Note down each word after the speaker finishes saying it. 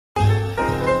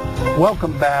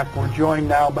Welcome back. We're joined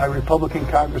now by Republican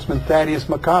Congressman Thaddeus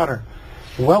McCotter.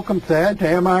 Welcome, Thad, to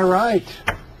Am I Right?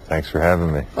 Thanks for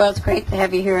having me. Well, it's great to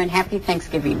have you here, and happy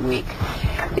Thanksgiving week.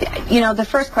 You know, the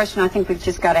first question I think we've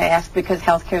just got to ask, because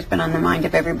health care has been on the mind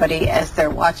of everybody as they're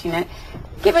watching it.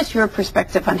 Give us your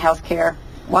perspective on health care,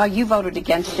 why you voted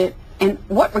against it, and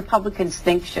what Republicans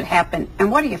think should happen,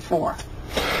 and what are you for?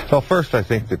 Well, first, I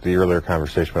think that the earlier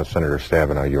conversation about Senator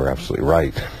Stabenow, you were absolutely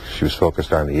right. She was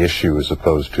focused on the issue as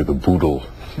opposed to the boodle,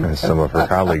 as some of her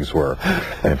colleagues were.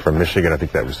 And from Michigan, I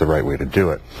think that was the right way to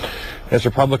do it. As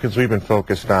Republicans, we've been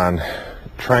focused on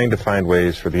trying to find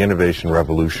ways for the innovation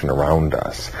revolution around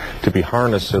us to be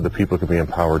harnessed so that people can be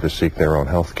empowered to seek their own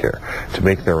health care, to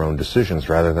make their own decisions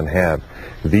rather than have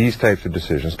these types of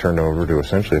decisions turned over to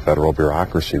essentially a federal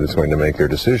bureaucracy that's going to make their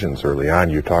decisions. Early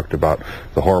on, you talked about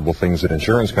the horrible things that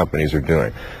insurance companies are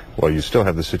doing. Well, you still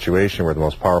have the situation where the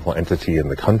most powerful entity in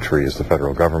the country is the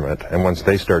federal government, and once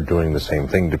they start doing the same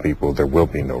thing to people, there will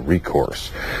be no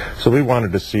recourse. So we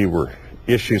wanted to see where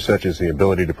issues such as the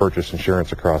ability to purchase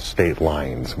insurance across state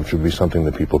lines, which would be something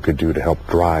that people could do to help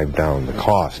drive down the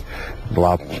cost,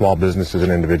 allow small businesses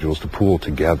and individuals to pool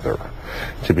together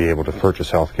to be able to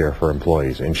purchase health care for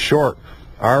employees. In short,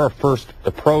 our first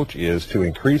approach is to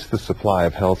increase the supply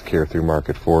of health care through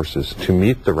market forces to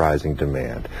meet the rising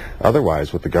demand.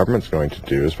 Otherwise, what the government's going to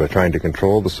do is by trying to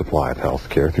control the supply of health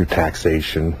care through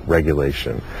taxation,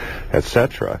 regulation,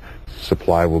 etc.,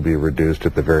 supply will be reduced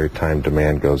at the very time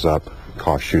demand goes up.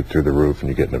 Costs shoot through the roof and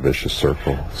you get in a vicious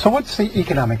circle. So what's the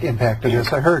economic impact of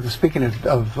this? I heard, speaking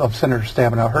of Senator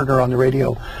Stabenow, I heard her on the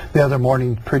radio the other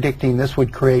morning predicting this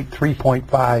would create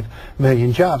 3.5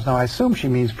 million jobs. Now, I assume she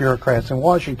means bureaucrats in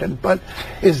Washington, but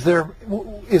is there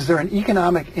an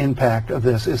economic impact of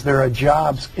this? Is there a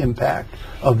jobs impact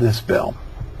of this bill?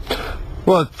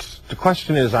 Well, the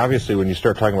question is, obviously, when you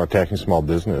start talking about taxing small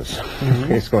business,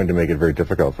 it's going to make it very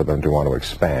difficult for them to want to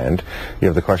expand. You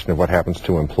have the question of what happens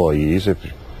to employees if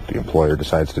the employer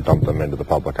decides to dump them into the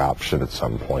public option at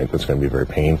some point. That's going to be very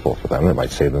painful for them. It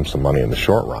might save them some money in the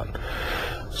short run.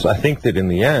 So I think that in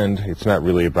the end, it's not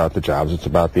really about the jobs, it's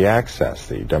about the access.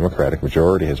 The Democratic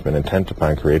majority has been intent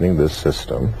upon creating this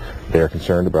system. They are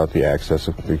concerned about the access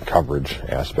of the coverage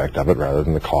aspect of it rather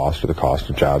than the cost or the cost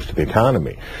of jobs to the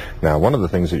economy. Now, one of the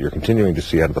things that you're continuing to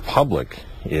see out of the public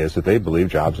is that they believe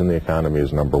jobs in the economy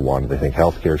is number one. They think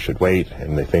health care should wait,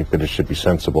 and they think that it should be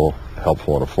sensible,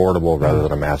 helpful, and affordable rather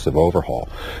than a massive overhaul.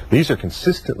 These are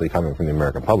consistently coming from the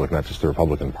American public, not just the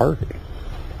Republican Party.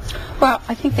 Well,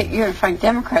 I think that you're going to find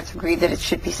Democrats agree that it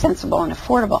should be sensible and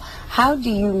affordable. How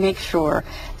do you make sure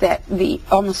that the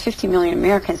almost 50 million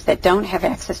Americans that don't have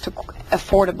access to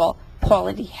affordable,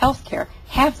 quality health care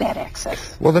have that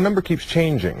access? Well, the number keeps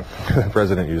changing. The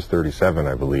president used 37,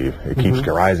 I believe. It keeps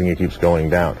rising, it keeps going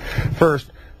down.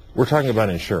 First, we're talking about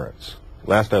insurance.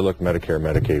 Last I looked, Medicare,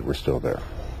 Medicaid were still there.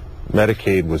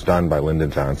 Medicaid was done by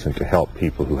Lyndon Johnson to help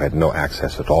people who had no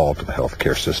access at all to the health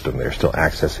care system. They're still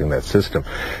accessing that system.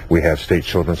 We have state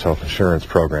children's health insurance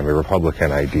program, a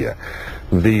Republican idea.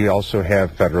 We also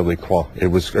have federally it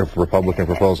was a Republican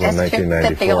proposal in 1994.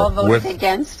 That they all voted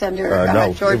against under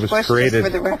George Bush, just for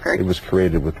the record. It was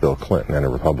created with Bill Clinton and a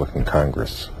Republican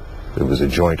Congress. It was a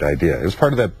joint idea. It was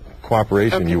part of that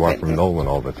cooperation you want from Nolan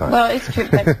all the time. Well, it's true,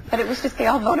 but it was just they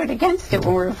all voted against it when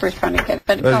we were first trying to get it.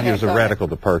 But it was a radical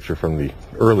departure from the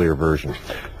earlier version.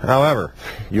 However,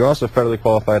 you also have federally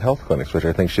qualified health clinics, which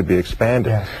I think should be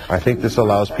expanded. Yes. I think this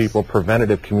allows people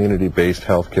preventative community-based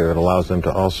health care. It allows them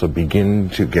to also begin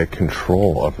to get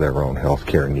control of their own health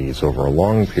care needs over a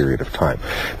long period of time.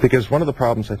 Because one of the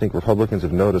problems I think Republicans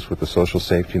have noticed with the social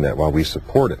safety net, while we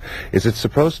support it, is it's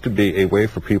supposed to be a way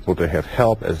for people to have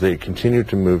help as they continue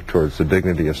to move towards the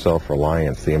dignity of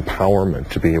self-reliance, the empowerment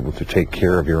to be able to take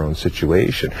care of your own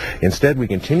situation. Instead, we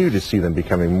continue to see them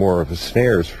becoming more of the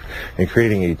snares and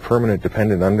creating a permanent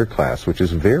dependent underclass, which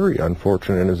is very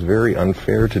unfortunate and is very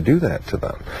unfair to do that to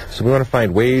them. So we want to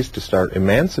find ways to start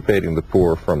emancipating the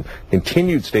poor from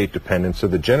continued state dependence so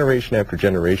that generation after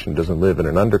generation doesn't live in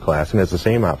an underclass and has the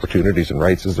same opportunities and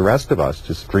rights as the rest of us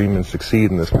to stream and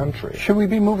succeed in this country. Should we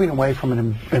be moving away from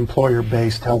an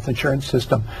employer-based health insurance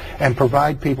system and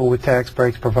provide people with tax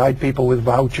breaks, provide people with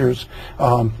vouchers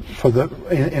for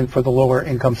the lower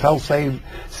incomes, health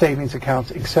savings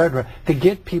accounts, etc., to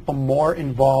get people more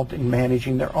involved in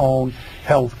managing their own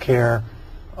health care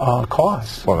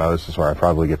costs? Well, now this is where I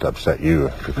probably get to upset you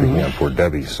for picking on poor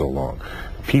Debbie so long.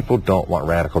 People don't want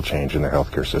radical change in their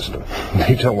healthcare system.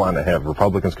 They don't want to have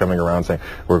Republicans coming around saying,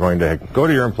 we're going to go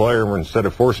to your employer and instead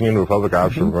of forcing you into a public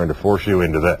option, we're going to force you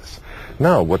into this.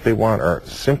 No, what they want are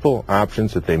simple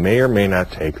options that they may or may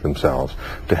not take themselves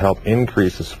to help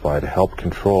increase the supply, to help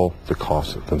control the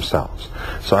costs of themselves.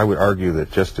 So I would argue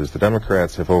that just as the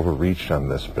Democrats have overreached on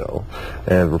this bill,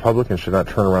 and Republicans should not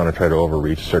turn around and try to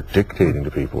overreach, start dictating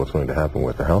to people what's going to happen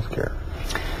with their health care.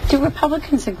 Do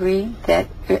Republicans agree that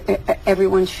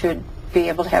everyone should be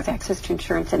able to have access to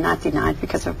insurance and not denied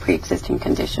because of a pre-existing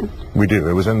condition? We do.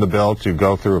 It was in the bill to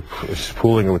go through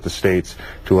pooling it with the states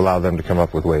to allow them to come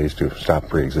up with ways to stop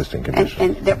pre-existing conditions.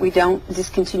 And that we don't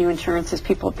discontinue insurance as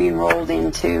people be enrolled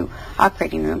into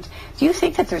operating rooms. Do you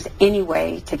think that there's any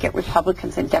way to get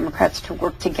Republicans and Democrats to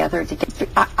work together to get...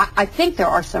 I think there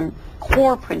are some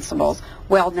core principles,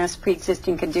 wellness,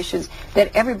 pre-existing conditions,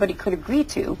 that everybody could agree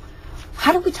to.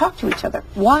 How do we talk to each other?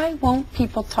 Why won't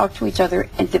people talk to each other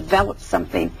and develop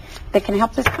something that can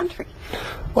help this country?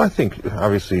 Well, I think,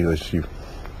 obviously, as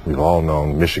we've all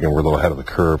known, Michigan, we're a little ahead of the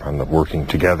curve on the working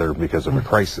together because of a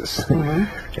crisis.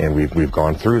 And we've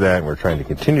gone through that, and we're trying to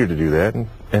continue to do that.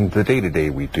 And the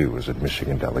day-to-day we do as a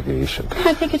Michigan delegation.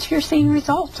 I think you're seeing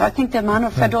results. I think the amount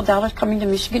of federal dollars coming to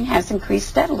Michigan has increased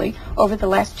steadily over the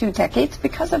last 2 decades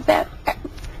because of that.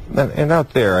 And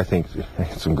out there, I think,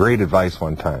 some great advice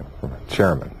one time from a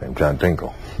chairman named John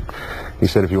Dinkle. He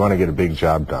said, if you want to get a big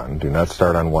job done, do not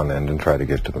start on one end and try to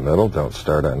get to the middle. Don't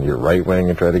start on your right wing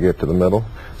and try to get to the middle.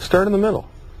 Start in the middle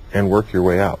and work your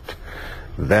way out.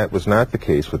 That was not the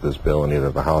case with this bill in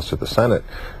either the House or the Senate.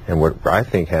 And what I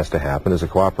think has to happen is a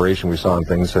cooperation we saw in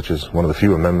things such as one of the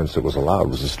few amendments that was allowed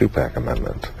was the Stupak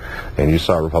Amendment. And you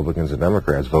saw Republicans and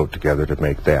Democrats vote together to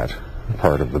make that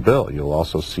part of the bill. You'll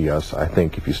also see us, I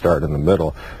think, if you start in the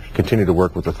middle, continue to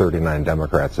work with the 39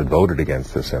 Democrats that voted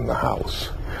against this in the House.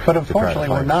 But unfortunately,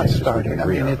 we're not starting. I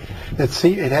mean,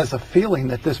 it has a feeling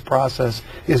that this process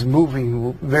is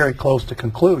moving very close to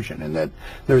conclusion, and that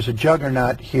there's a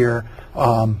juggernaut here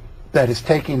that is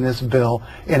taking this bill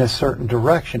in a certain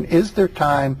direction. Is there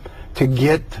time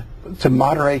to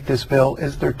moderate this bill?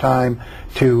 Is there time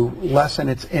to lessen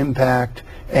its impact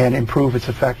and improve its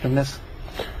effectiveness?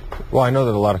 Well, I know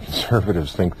that a lot of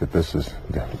conservatives think that this is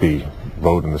the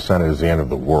vote in the Senate is the end of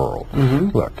the world.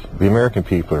 Look, the American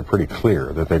people are pretty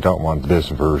clear that they don't want this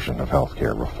version of health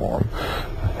care reform.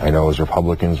 I know as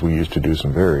Republicans we used to do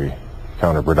some very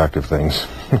counterproductive things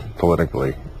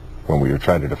politically when we would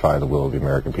try to defy the will of the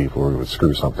American people, or we would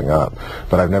screw something up.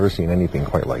 But I've never seen anything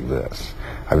quite like this.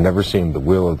 I've never seen the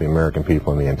will of the American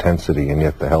people and the intensity and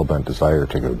yet the hell-bent desire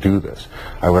to go do this.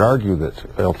 I would argue that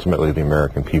ultimately the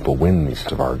American people win these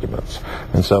arguments.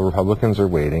 And so Republicans are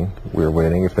waiting. We're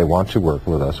waiting. If they want to work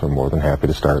with us, we're more than happy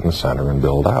to start in the center and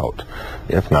build out.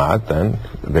 If not, then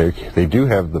they do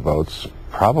have the votes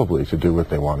probably to do what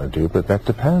they want to do, but that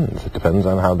depends. It depends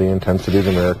on how the intensity of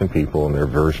the American people and their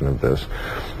version of this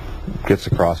gets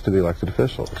across to the elected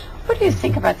officials. What do you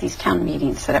think about these town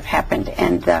meetings that have happened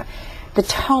and the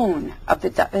tone of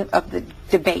the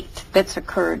debate that's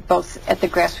occurred both at the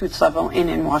grassroots level and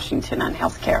in Washington on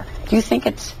health care? Do you think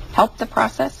it's helped the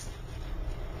process?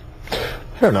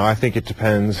 I don't know. I think it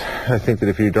depends. I think that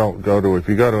if you go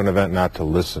to an event not to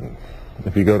listen,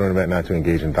 if you go to an event not to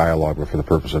engage in dialogue but for the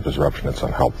purpose of disruption, it's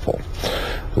unhelpful.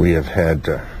 We have had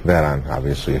that on,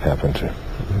 obviously it happened to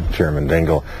Chairman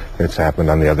Dingell. It's happened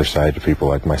on the other side to people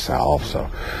like myself. So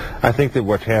I think that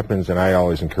what happens, and I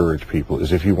always encourage people,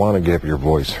 is if you want to get your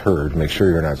voice heard, make sure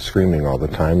you're not screaming all the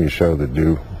time. You show the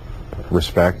due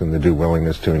respect and the due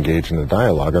willingness to engage in the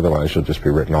dialogue. Otherwise, you'll just be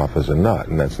written off as a nut,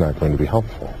 and that's not going to be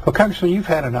helpful. Well, Congressman, you've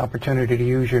had an opportunity to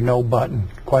use your no button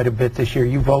quite a bit this year.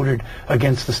 You voted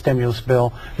against the stimulus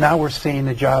bill. Now we're seeing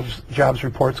the jobs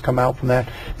reports come out from that.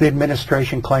 The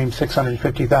administration claims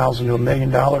 $650,000 to $1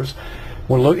 million.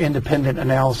 Well, independent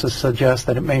analysis suggests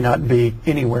that it may not be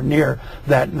anywhere near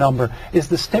that number. Is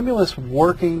the stimulus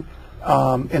working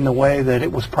in the way that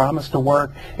it was promised to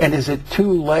work, and is it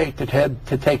too late to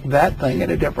take that thing in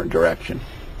a different direction?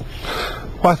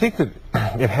 Well, I think that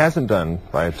it hasn't done,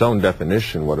 by its own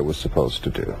definition, what it was supposed to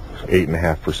do.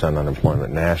 8.5%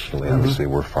 unemployment nationally. Obviously,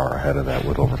 we're far ahead of that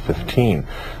with over 15.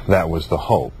 That was the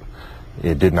hope.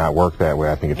 It did not work that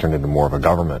way. I think it turned into more of a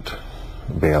government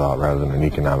bailout rather than an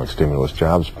economic stimulus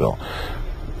jobs bill.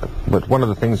 But one of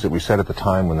the things that we said at the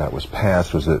time when that was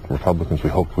passed was that Republicans, we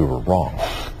hoped we were wrong.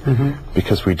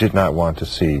 Because we did not want to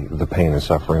see the pain and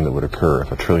suffering that would occur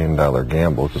if a $1 trillion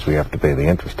gamble, because we have to pay the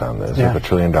interest on this, if a $1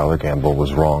 trillion gamble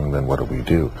was wrong, then what do we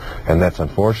do? And that's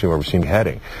unfortunately where we seem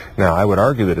heading. Now, I would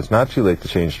argue that it's not too late to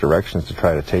change directions to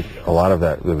try to take a lot of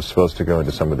that was supposed to go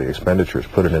into some of the expenditures,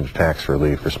 put it into tax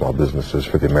relief for small businesses,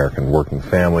 for the American working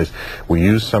families. We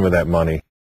use some of that money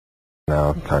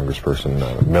now,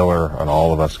 Congressperson Miller, and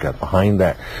all of us got behind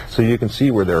that. So you can see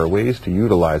where there are ways to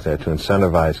utilize that to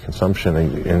incentivize consumption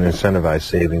and incentivize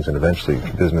savings and eventually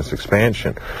business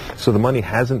expansion. So the money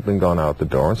hasn't been gone out the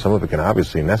door, and some of it can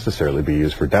obviously necessarily be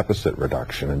used for deficit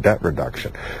reduction and debt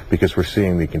reduction, because we're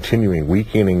seeing the continuing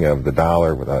weakening of the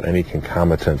dollar without any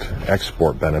concomitant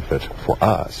export benefit for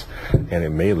us, and it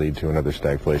may lead to another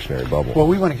stagflationary bubble. Well,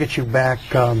 we want to get you back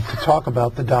to talk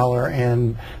about the dollar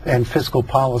and fiscal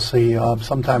policy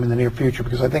sometime in the near future,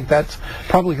 because I think that's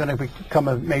probably going to become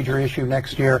a major issue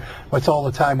next year. That's all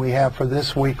the time we have for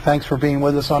this week. Thanks for being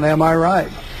with us on Am I Right?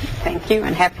 Thank you,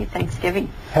 and happy Thanksgiving.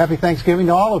 Happy Thanksgiving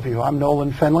to all of you. I'm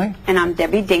Nolan Finley. And I'm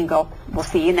Debbie Dingle. We'll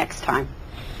see you next time.